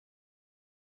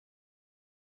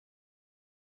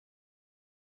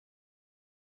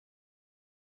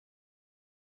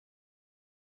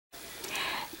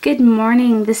Good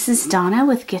morning, this is Donna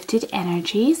with Gifted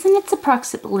Energies, and it's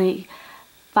approximately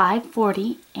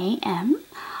 5:40 a.m.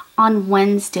 on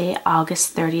Wednesday,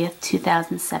 August 30th,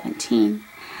 2017.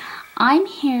 I'm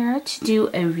here to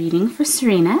do a reading for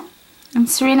Serena. And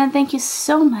Serena, thank you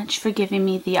so much for giving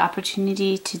me the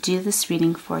opportunity to do this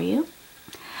reading for you.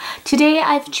 Today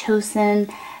I've chosen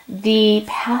the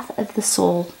Path of the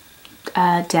Soul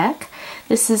deck.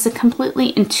 This is a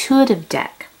completely intuitive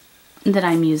deck that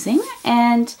I'm using,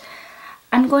 and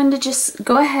I'm going to just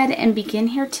go ahead and begin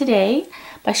here today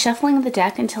by shuffling the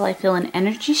deck until I feel an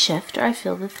energy shift or I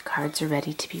feel that the cards are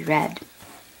ready to be read.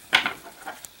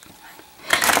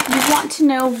 You want to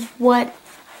know what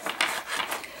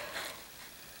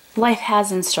life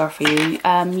has in store for you.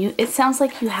 It sounds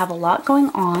like you have a lot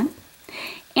going on,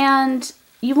 and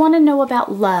you want to know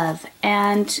about love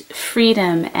and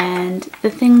freedom and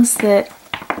the things that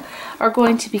are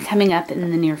going to be coming up in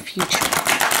the near future.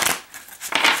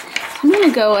 I'm going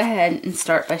to go ahead and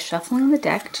start by shuffling the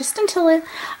deck just until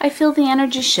I feel the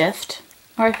energy shift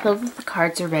or I feel that the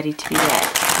cards are ready to be read.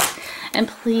 And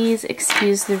please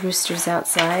excuse the roosters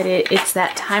outside. It's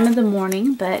that time of the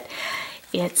morning, but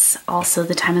it's also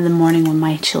the time of the morning when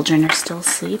my children are still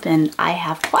asleep and I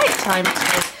have quiet time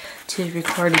to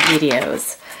record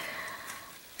videos.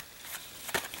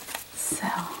 So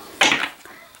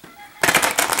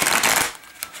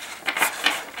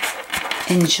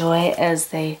enjoy as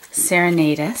they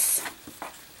serenade us.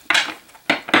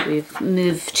 We've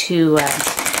moved to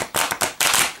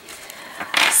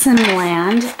some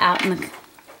land out in the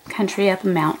country, up a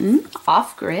mountain,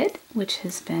 off-grid, which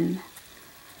has been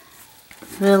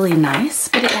really nice,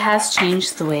 but it has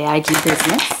changed the way I do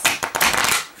business.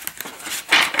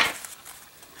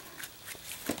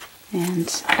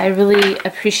 And I really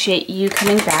appreciate you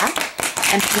coming back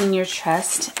and putting your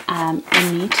trust in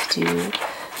me to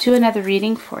do another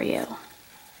reading for you.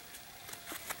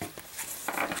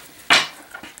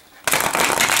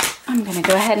 I'm going to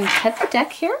go ahead and cut the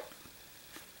deck here.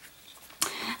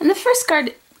 And the first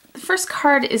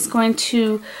card is going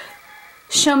to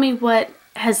show me what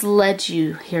has led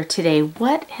you here today.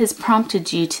 What has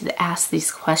prompted you to ask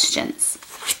these questions?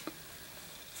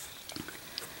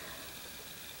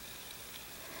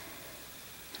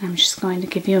 I'm just going to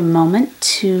give you a moment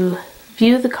to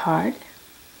view the card.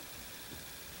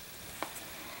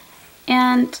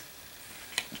 And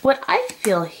what I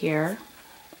feel here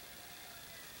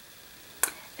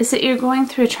is that you're going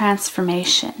through a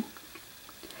transformation.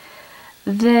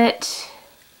 That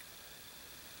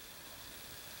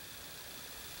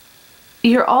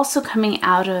you're also coming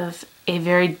out of a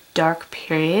very dark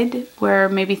period where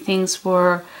maybe things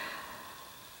were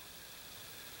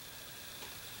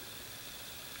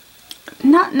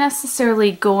not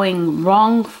necessarily going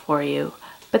wrong for you,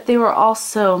 but they were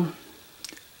also,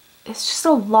 it's just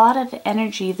a lot of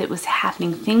energy that was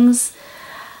happening. Things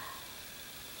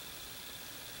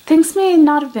may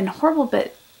not have been horrible,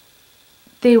 but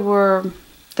there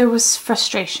was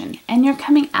frustration, and you're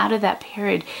coming out of that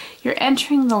period. You're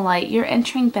entering the light, you're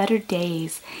entering better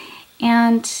days,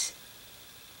 and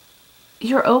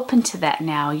you're open to that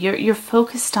now. You're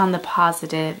focused on the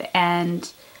positive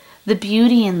and the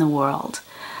beauty in the world.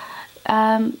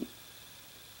 I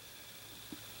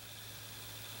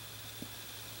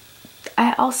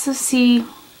also see,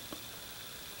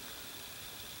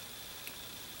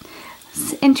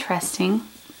 it's interesting,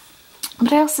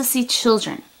 but I also see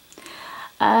children.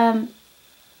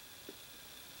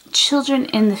 Children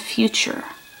in the future.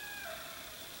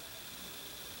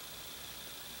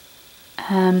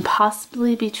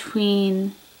 Possibly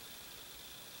between,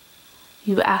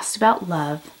 you asked about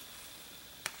love.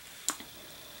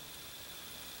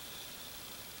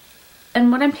 And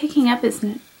what I'm picking up is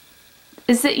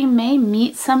that you may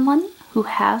meet someone who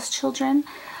has children.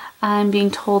 I'm being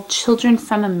told children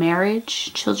from a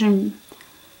marriage, children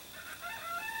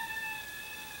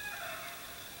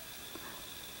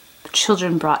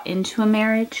brought into a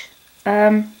marriage.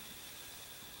 But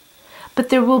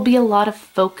there will be a lot of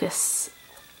focus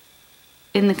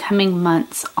in the coming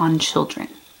months on children.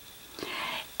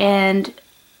 And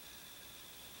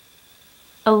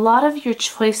a lot of your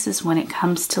choices when it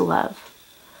comes to love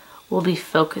will be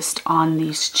focused on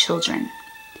these children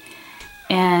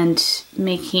and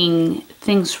making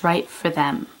things right for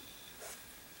them.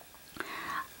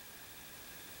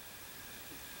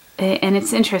 And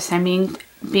it's interesting. I mean,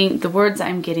 the words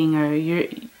I'm getting are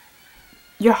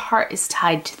your heart is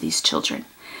tied to these children.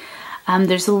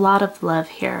 There's a lot of love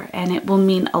here, and it will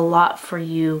mean a lot for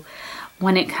you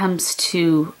when it comes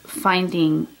to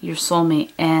finding your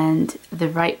soulmate and the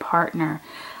right partner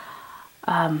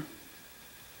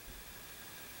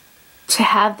to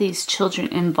have these children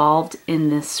involved in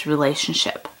this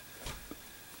relationship.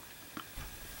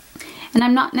 And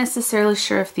I'm not necessarily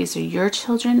sure if these are your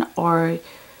children or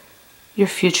your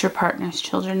future partner's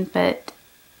children, but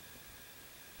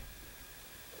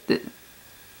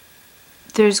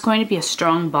there's going to be a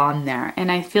strong bond there. And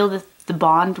I feel that the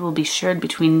bond will be shared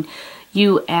between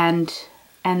you and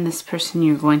this person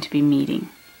you're going to be meeting.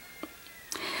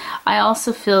 I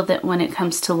also feel that when it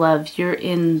comes to love, you're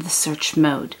in the search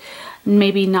mode.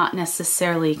 Maybe not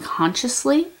necessarily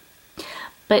consciously,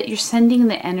 but you're sending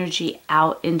the energy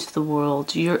out into the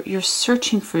world. You're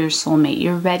searching for your soulmate.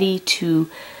 You're ready to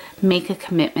make a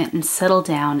commitment and settle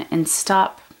down and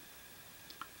stop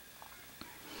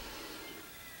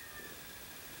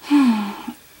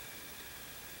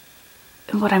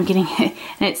what I'm getting,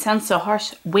 and it sounds so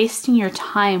harsh, wasting your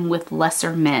time with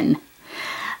lesser men.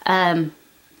 And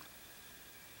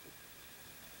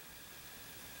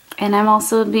I'm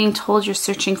also being told you're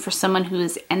searching for someone who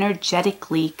is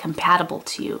energetically compatible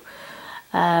to you.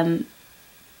 So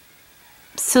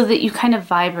that you kind of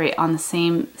vibrate on the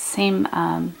same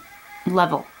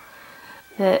level.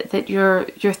 That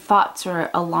your thoughts are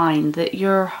aligned, that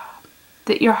your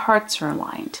hearts are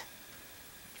aligned.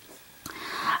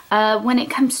 When it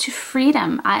comes to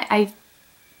freedom,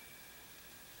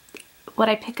 what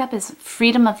I pick up is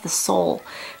freedom of the soul,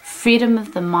 freedom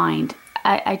of the mind.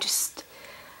 I just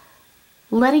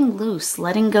letting loose,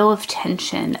 letting go of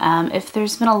tension. If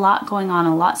there's been a lot going on,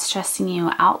 a lot stressing you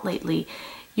out lately,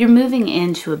 you're moving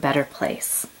into a better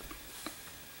place.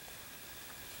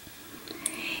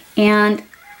 And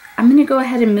I'm going to go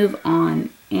ahead and move on.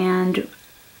 And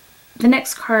the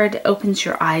next card opens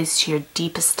your eyes to your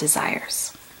deepest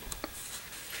desires.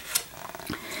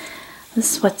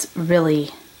 This is what's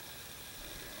really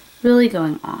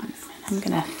going on. I'm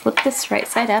going to flip this right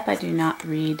side up. I do not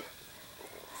read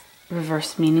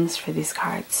reverse meanings for these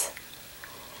cards.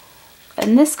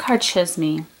 And this card shows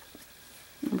me,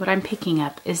 what I'm picking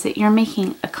up is that you're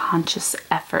making a conscious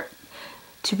effort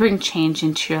to bring change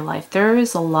into your life. There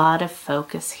is a lot of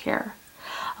focus here.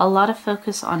 A lot of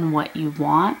focus on what you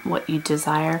want, what you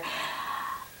desire.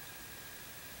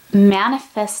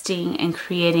 Manifesting and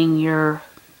creating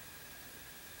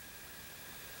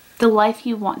the life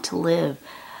you want to live.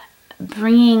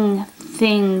 Bringing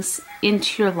things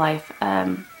into your life.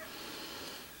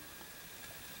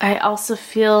 I also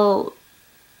feel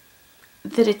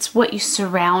that it's what you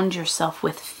surround yourself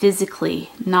with physically,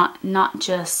 not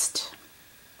just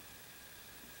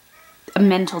a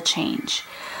mental change.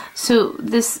 So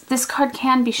this card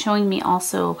can be showing me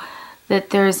also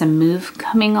that there is a move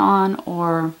coming on,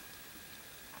 or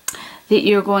that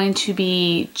you're going to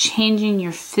be changing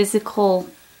your physical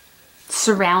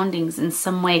surroundings in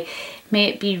some way. May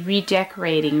it be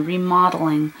redecorating,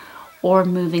 remodeling, or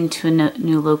moving to a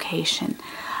new location.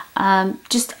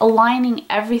 Just aligning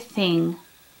everything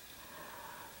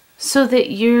so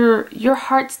that your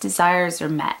heart's desires are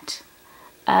met.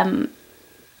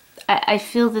 I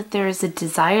feel that there is a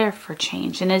desire for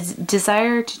change, and a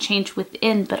desire to change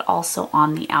within, but also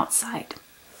on the outside.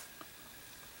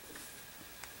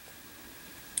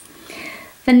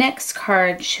 The next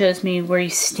card shows me where you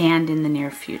stand in the near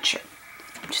future.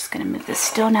 I'm just going to move this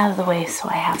stone out of the way so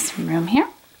I have some room here.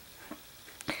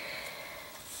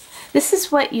 This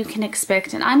is what you can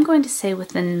expect, and I'm going to say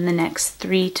within the next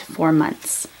 3 to 4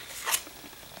 months.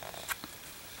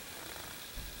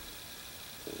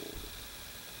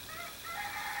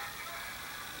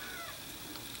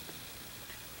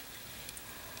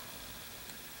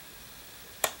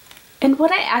 And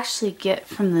what I actually get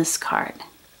from this card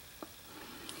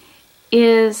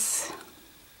is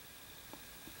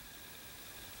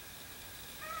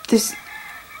it's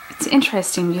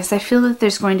interesting because I feel that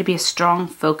there's going to be a strong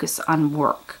focus on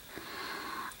work,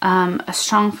 a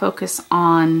strong focus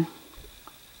on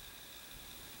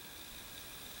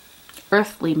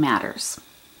earthly matters,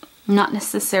 not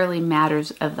necessarily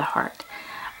matters of the heart.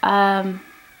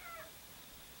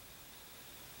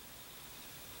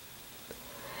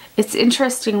 It's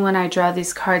interesting when I draw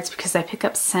these cards because I pick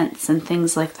up scents and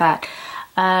things like that.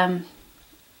 And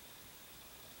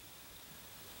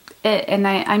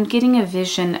I'm getting a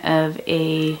vision of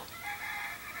maybe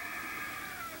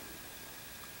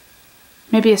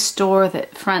a store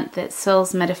that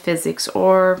sells metaphysics,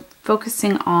 or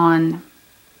focusing on,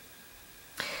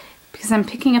 because I'm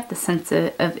picking up the sense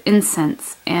of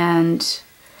incense, and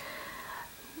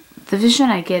the vision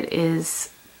I get is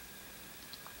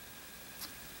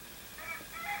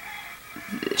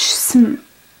some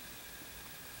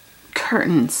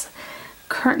curtains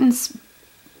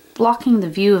blocking the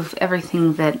view of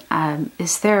everything that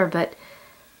is there, but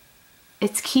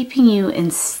it's keeping you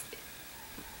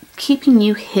keeping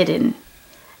you hidden.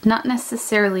 Not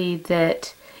necessarily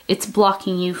that it's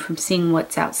blocking you from seeing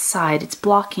what's outside. It's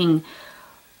blocking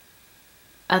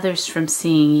others from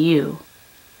seeing you.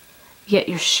 Yet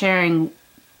you're sharing.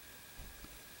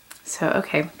 So,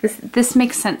 okay, this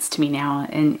makes sense to me now,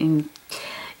 and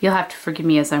you'll have to forgive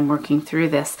me as I'm working through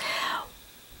this.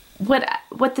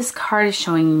 What this card is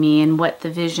showing me, and what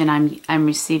the vision I'm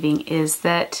receiving, is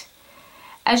that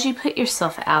as you put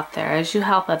yourself out there, as you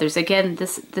help others, again,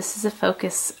 this is a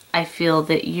focus I feel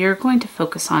that you're going to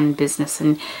focus on business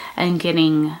and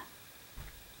getting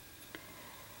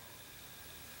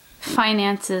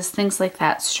finances, things like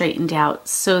that straightened out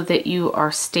so that you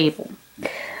are stable.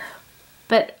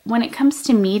 But when it comes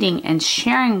to meeting and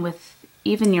sharing with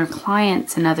even your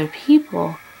clients and other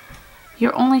people,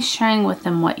 you're only sharing with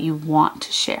them what you want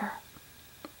to share.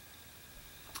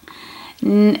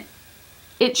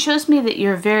 It shows me that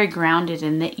you're very grounded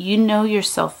and that you know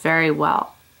yourself very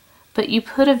well. But you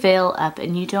put a veil up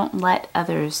and you don't let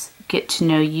others get to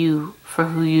know you for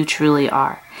who you truly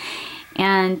are.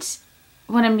 And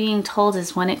what I'm being told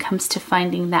is when it comes to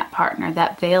finding that partner,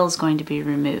 that veil is going to be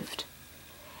removed.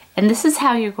 And this is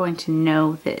how you're going to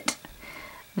know that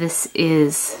this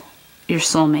is your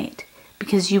soulmate.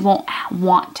 Because you won't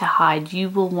want to hide. You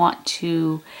will want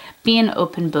to be an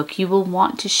open book. You will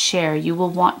want to share. You will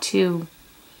want to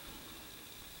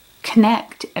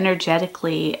connect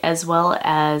energetically as well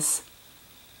as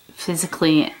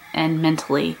physically and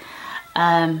mentally.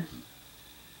 But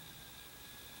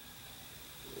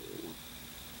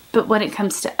when it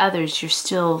comes to others, you're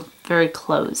still very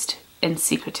closed and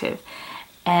secretive.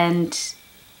 And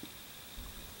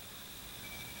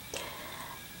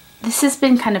this has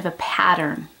been kind of a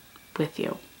pattern with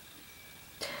you.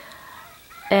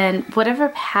 And whatever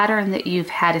pattern that you've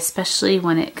had, especially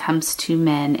when it comes to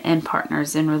men and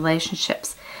partners and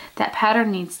relationships, that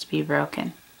pattern needs to be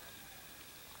broken.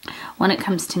 When it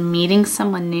comes to meeting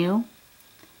someone new,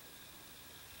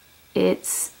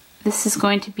 this is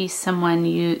going to be someone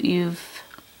you've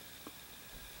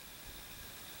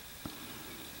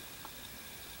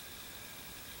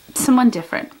someone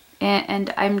different.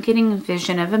 And I'm getting a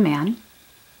vision of a man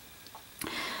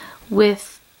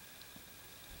with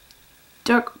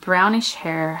dark brownish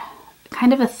hair,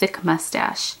 kind of a thick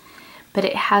mustache, but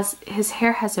his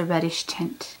hair has a reddish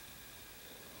tint.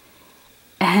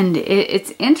 And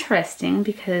it's interesting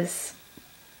because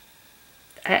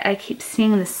I keep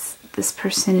seeing this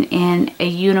person in a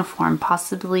uniform,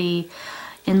 possibly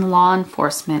in law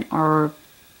enforcement or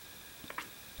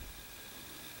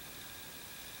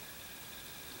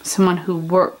someone who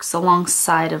works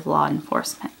alongside of law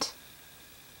enforcement.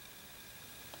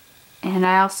 And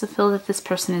I also feel that this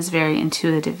person is very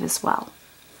intuitive as well.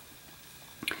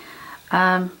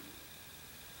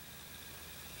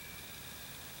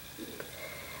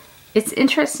 It's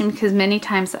interesting because many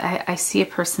times I see a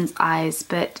person's eyes,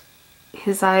 but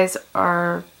his eyes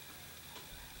are,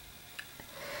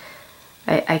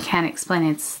 I can't explain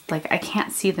it. It's like I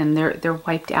can't see them. They're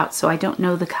wiped out, so I don't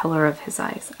know the color of his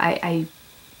eyes.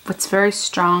 What's very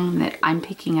strong that I'm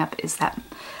picking up is that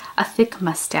a thick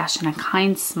mustache and a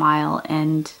kind smile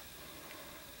and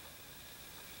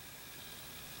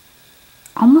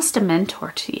almost a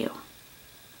mentor to you.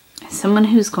 Someone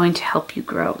who's going to help you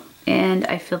grow. And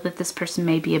I feel that this person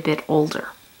may be a bit older.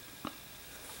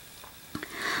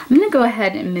 I'm going to go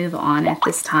ahead and move on at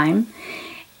this time.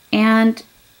 And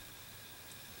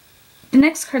the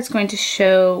next card is going to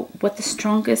show what the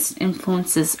strongest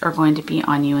influences are going to be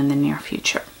on you in the near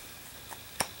future.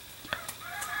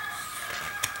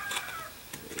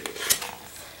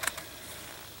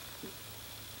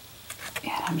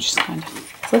 And I'm just going to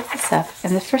flip this up.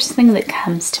 And the first thing that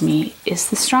comes to me is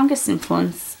the strongest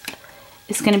influence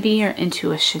is going to be your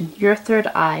intuition, your third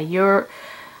eye, your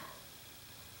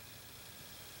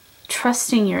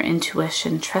trusting your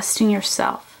intuition, trusting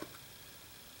yourself.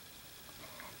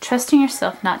 Trusting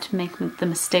yourself not to make the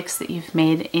mistakes that you've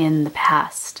made in the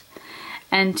past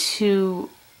and to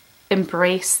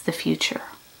embrace the future.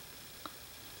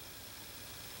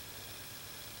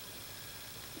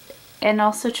 And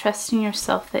also trusting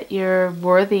yourself that you're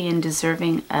worthy and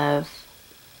deserving of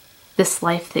this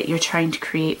life that you're trying to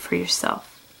create for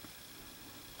yourself.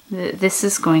 This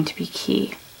is going to be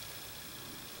key.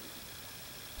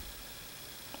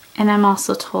 And I'm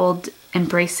also told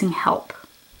embracing help.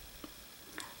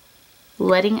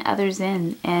 Letting others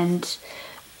in. And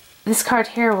this card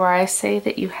here where I say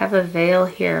that you have a veil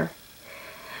here.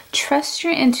 Trust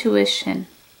your intuition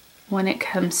when it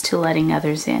comes to letting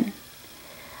others in.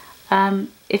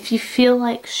 If you feel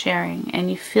like sharing and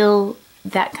you feel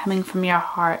that coming from your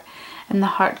heart and the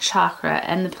heart chakra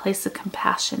and the place of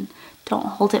compassion, Don't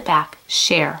hold it back.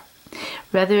 Share.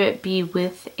 Whether it be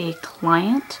with a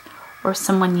client or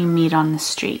someone you meet on the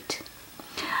street.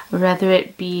 Whether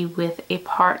it be with a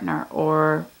partner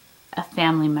or a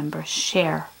family member.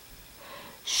 Share.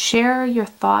 Share your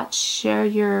thoughts. Share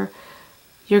your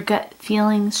gut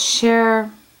feelings.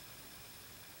 Share.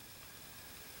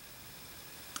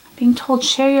 Being told,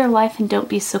 share your life and don't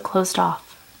be so closed off.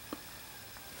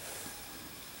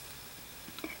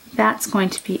 That's going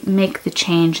to make the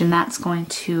change, and that's going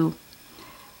to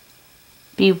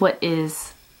be what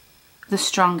is the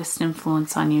strongest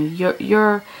influence on you.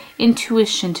 Your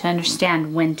intuition to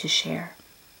understand when to share.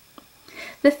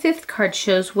 The 5th card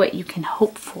shows what you can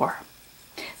hope for.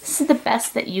 This is the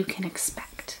best that you can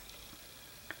expect.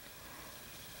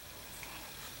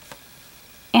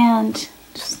 And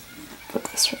just flip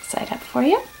this right side up for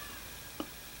you.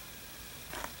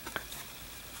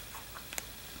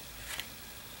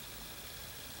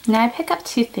 Now I pick up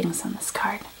 2 things on this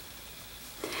card.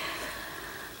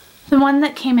 The one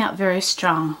that came out very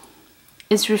strong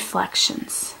is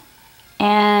reflections.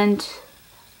 And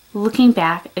looking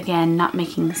back, again, not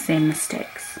making the same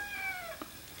mistakes.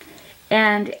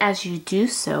 And as you do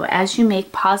so, as you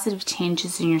make positive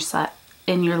changes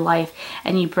in your life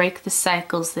and you break the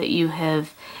cycles that you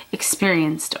have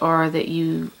experienced or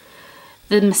the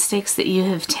mistakes that you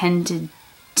have tended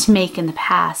to make in the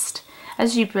past,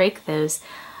 as you break those,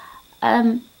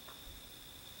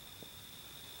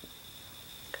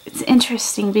 it's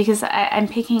interesting because I'm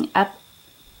picking up,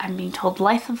 I'm being told,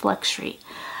 life of luxury.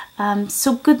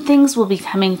 So good things will be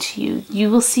coming to you. You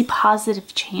will see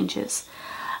positive changes.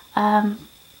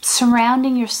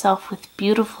 Surrounding yourself with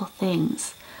beautiful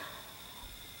things.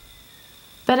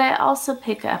 But I also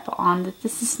pick up on that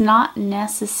this is not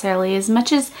necessarily, as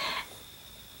much as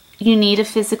you need a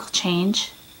physical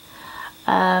change,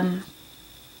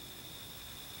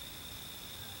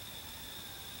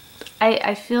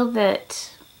 I feel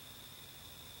that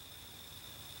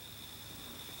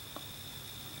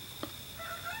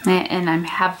and I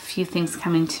have a few things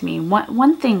coming to me.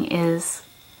 One thing is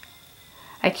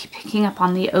I keep picking up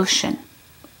on the ocean.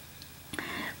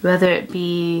 Whether it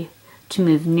be to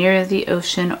move near the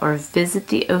ocean or visit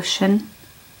the ocean,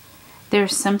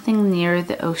 there's something near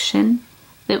the ocean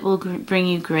that will bring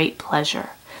you great pleasure.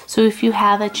 So if you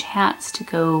have a chance to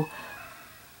go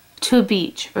to a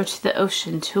beach or to the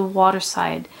ocean, to a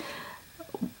waterside,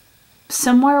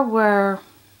 somewhere where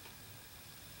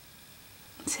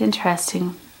it's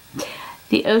interesting,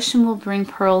 the ocean will bring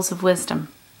pearls of wisdom.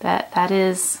 That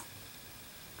is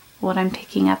what I'm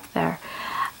picking up there.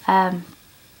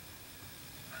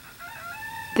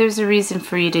 There's a reason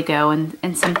for you to go,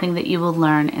 and something that you will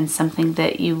learn, and something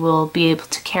that you will be able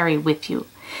to carry with you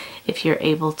if you're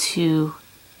able to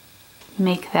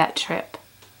make that trip.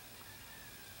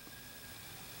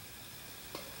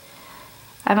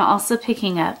 I'm also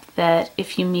picking up that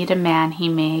if you meet a man, he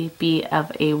may be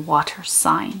of a water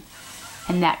sign,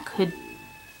 and that could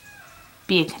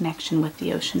be a connection with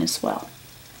the ocean as well.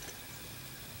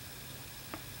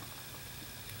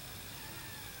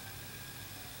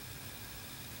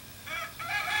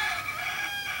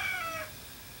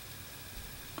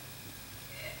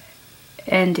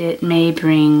 And it may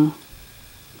bring,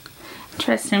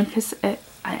 interesting, because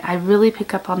I really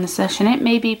pick up on this session, it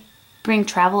may bring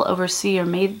travel overseas, or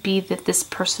may be that this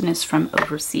person is from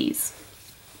overseas.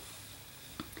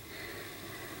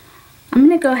 I'm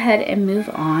going to go ahead and move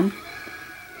on.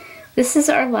 This is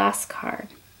our last card.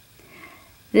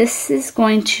 This is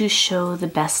going to show the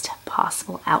best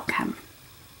possible outcome.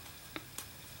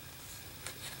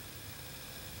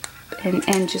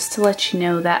 And just to let you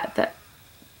know that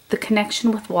the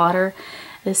connection with water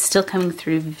is still coming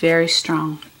through very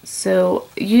strong. So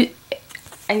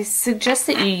I suggest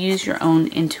that you use your own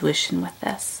intuition with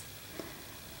this.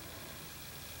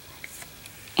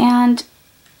 And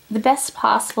the best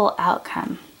possible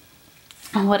outcome,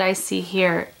 and what I see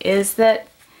here, is that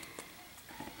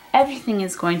everything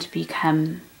is going to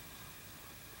become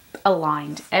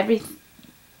aligned.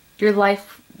 Your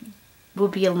life will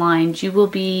be aligned. You will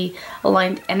be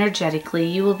aligned energetically.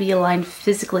 You will be aligned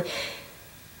physically.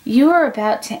 You are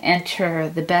about to enter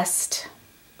the best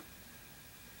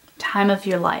time of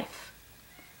your life.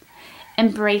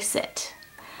 Embrace it.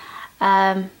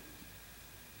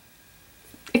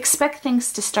 Expect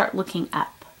things to start looking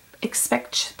up.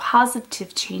 Expect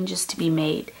positive changes to be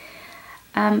made.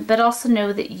 But also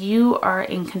know that you are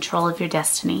in control of your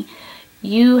destiny.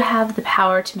 You have the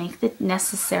power to make the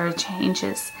necessary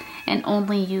changes, and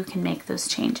only you can make those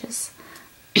changes.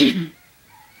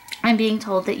 I'm being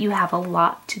told that you have a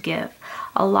lot to give,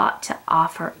 a lot to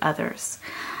offer others,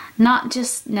 not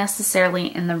just necessarily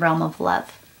in the realm of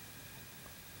love,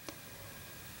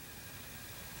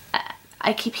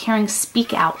 I keep hearing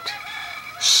speak out,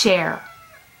 share.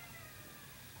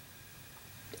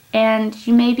 And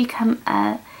you may become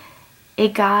a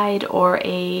guide or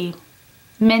a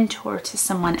mentor to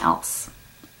someone else.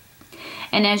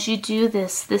 And as you do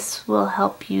this, this will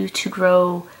help you to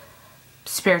grow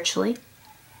spiritually.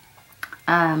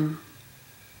 And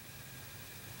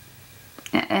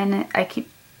I keep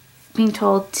being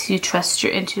told to trust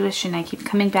your intuition. I keep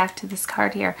coming back to this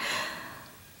card here.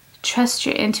 Trust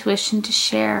your intuition to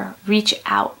share. Reach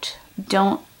out.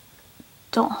 Don't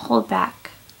hold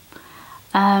back.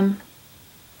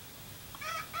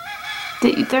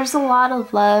 There's a lot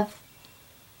of love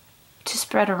to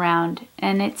spread around,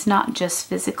 and it's not just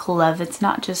physical love. It's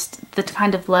not just the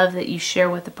kind of love that you share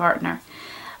with a partner,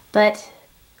 but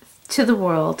to the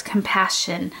world,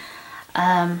 compassion,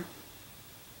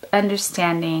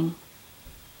 understanding.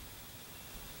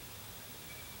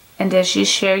 And as you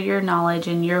share your knowledge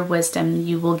and your wisdom,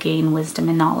 you will gain wisdom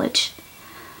and knowledge.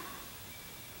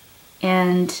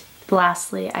 And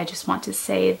lastly, I just want to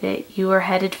say that you are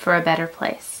headed for a better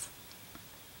place.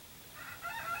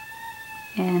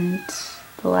 And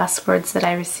the last words that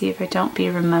I receive are, don't be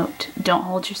remote. Don't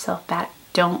hold yourself back.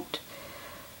 Don't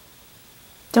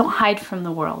hide from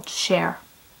the world. Share.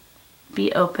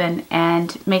 Be open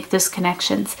and make those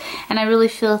connections. And I really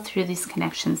feel through these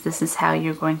connections, this is how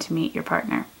you're going to meet your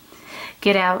partner.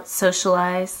 Get out,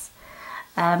 socialize,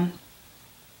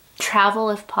 travel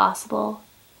if possible.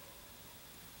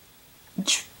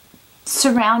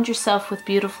 Surround yourself with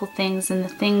beautiful things, and the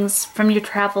things from your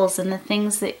travels and the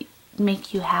things that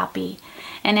make you happy.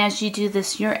 And as you do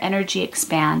this, your energy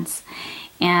expands,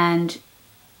 and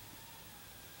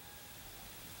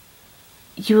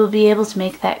you will be able to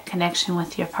make that connection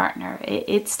with your partner.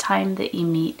 It's time that you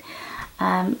meet.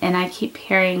 And I keep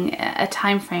hearing a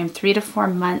time frame, 3 to 4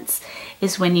 months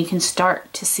is when you can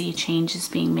start to see changes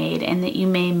being made, and that you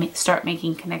may start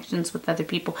making connections with other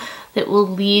people that will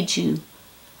lead you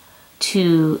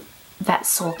to that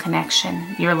soul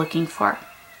connection you're looking for.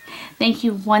 Thank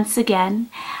you once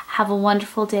again. Have a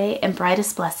wonderful day and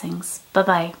brightest blessings.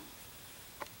 Bye-bye.